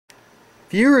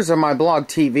Viewers of my blog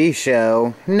TV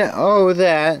show know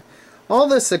that all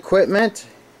this equipment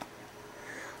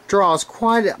draws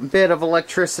quite a bit of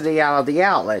electricity out of the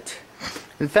outlet.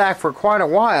 In fact, for quite a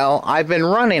while, I've been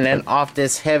running it off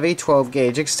this heavy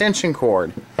 12-gauge extension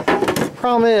cord.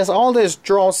 Problem is, all this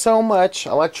draws so much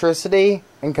electricity,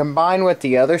 and combined with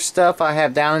the other stuff I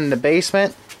have down in the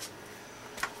basement,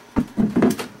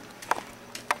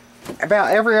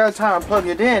 about every other time I plug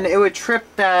it in, it would trip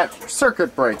that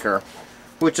circuit breaker,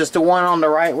 which is the one on the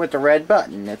right with the red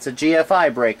button. It's a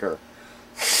GFI breaker.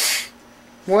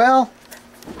 Well,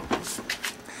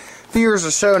 viewers of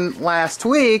the show last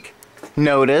week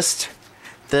noticed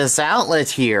this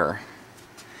outlet here.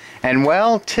 And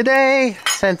well, today,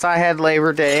 since I had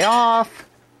Labor Day off,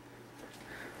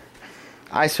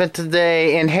 I spent the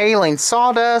day inhaling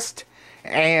sawdust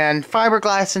and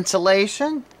fiberglass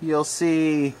insulation. You'll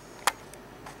see,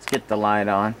 let's get the light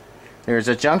on. There's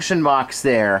a junction box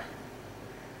there.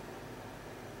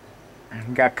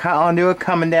 Got conduit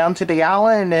coming down to the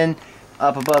outlet and then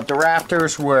up above the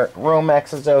rafters where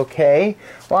Romex is okay.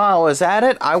 While I was at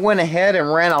it, I went ahead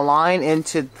and ran a line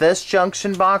into this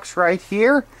junction box right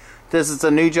here. This is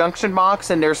a new junction box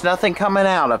and there's nothing coming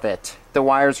out of it. The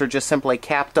wires are just simply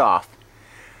capped off.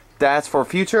 That's for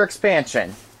future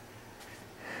expansion.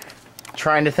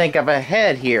 Trying to think of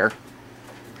ahead here.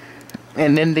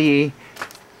 And then the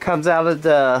comes out of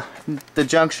the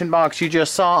junction box you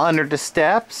just saw under the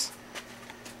steps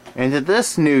into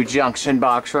this new junction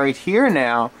box right here.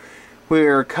 Now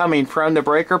we're coming from the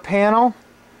breaker panel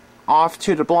off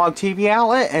to the blog TV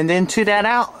outlet and then to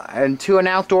an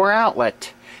outdoor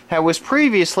outlet that was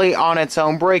previously on its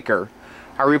own breaker.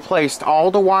 I replaced all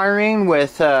the wiring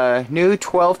with new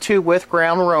 12-2 with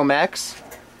ground Romex.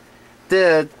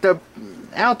 The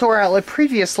outdoor outlet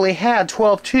previously had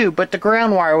 12-2, but the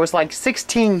ground wire was like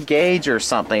 16 gauge or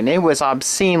something. It was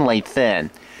obscenely thin.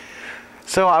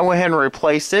 So I went ahead and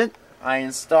replaced it. I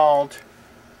installed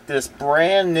this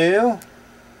brand new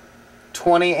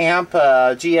 20 amp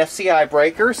GFCI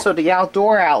breaker, so the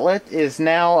outdoor outlet is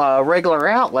now a regular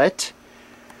outlet.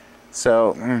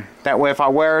 So that way if I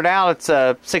wear it out, it's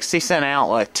a 60-cent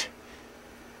outlet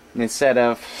instead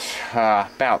of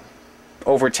about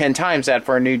over 10 times that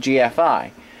for a new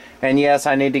GFI. And yes,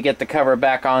 I need to get the cover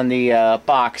back on the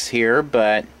box here,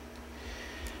 but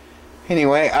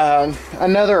anyway,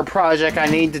 another project I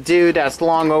need to do that's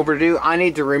long overdue. I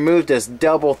need to remove this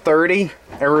double 30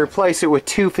 and replace it with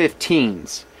two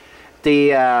 15s.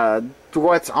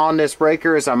 What's on this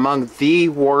breaker is among the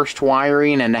worst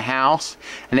wiring in the house,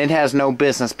 and it has no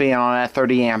business being on that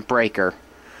 30 amp breaker.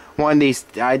 One of these,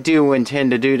 I do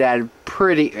intend to do that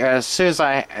pretty as soon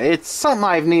as it's something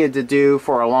I've needed to do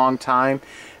for a long time,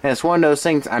 and it's one of those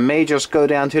things I may just go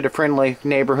down to the friendly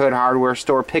neighborhood hardware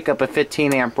store, pick up a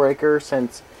 15 amp breaker,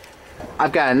 since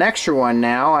I've got an extra one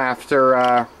now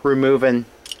after removing,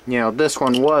 this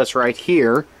one was right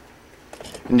here,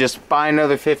 and just buy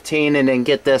another 15 and then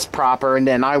get this proper, and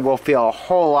then I will feel a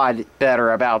whole lot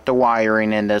better about the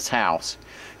wiring in this house.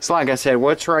 So like I said,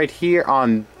 what's right here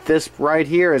on this right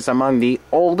here is among the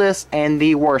oldest and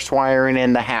the worst wiring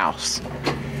in the house.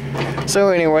 So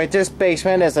anyway, this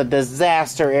basement is a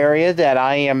disaster area that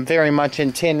I am very much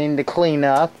intending to clean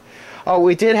up. Oh,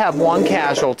 we did have one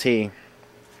casualty.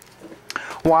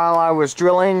 While I was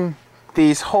drilling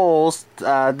these holes,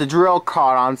 the drill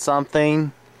caught on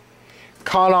something,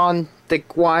 caught on the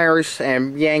wires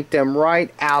and yanked them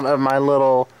right out of my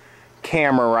little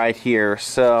camera right here.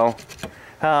 So,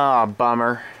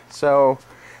 bummer. So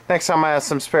next time I have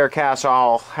some spare cash,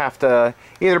 I'll have to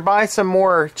either buy some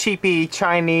more cheapy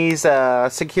Chinese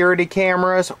security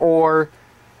cameras, or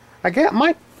I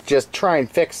might just try and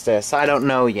fix this. I don't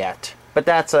know yet. But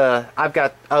that's I've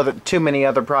got too many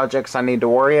other projects I need to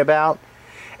worry about,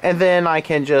 and then I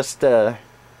can just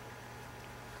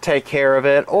take care of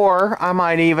it, or I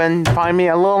might even find me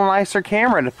a little nicer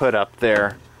camera to put up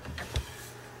there.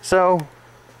 So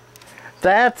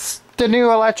that's the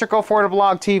new electrical for the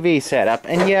blog TV setup.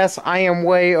 And yes, I am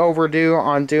way overdue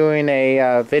on doing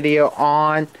a video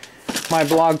on my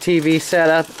blog TV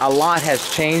setup. A lot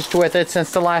has changed with it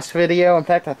since the last video. In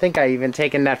fact, I think I even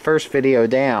taken that first video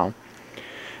down.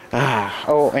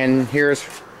 Oh, and here's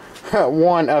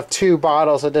one of 2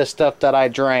 bottles of this stuff that I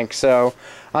drank. So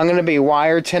I'm going to be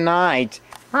wired tonight.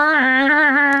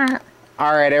 Alright,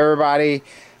 everybody.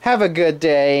 Have a good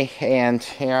day, and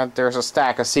there's a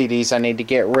stack of CDs I need to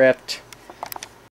get ripped.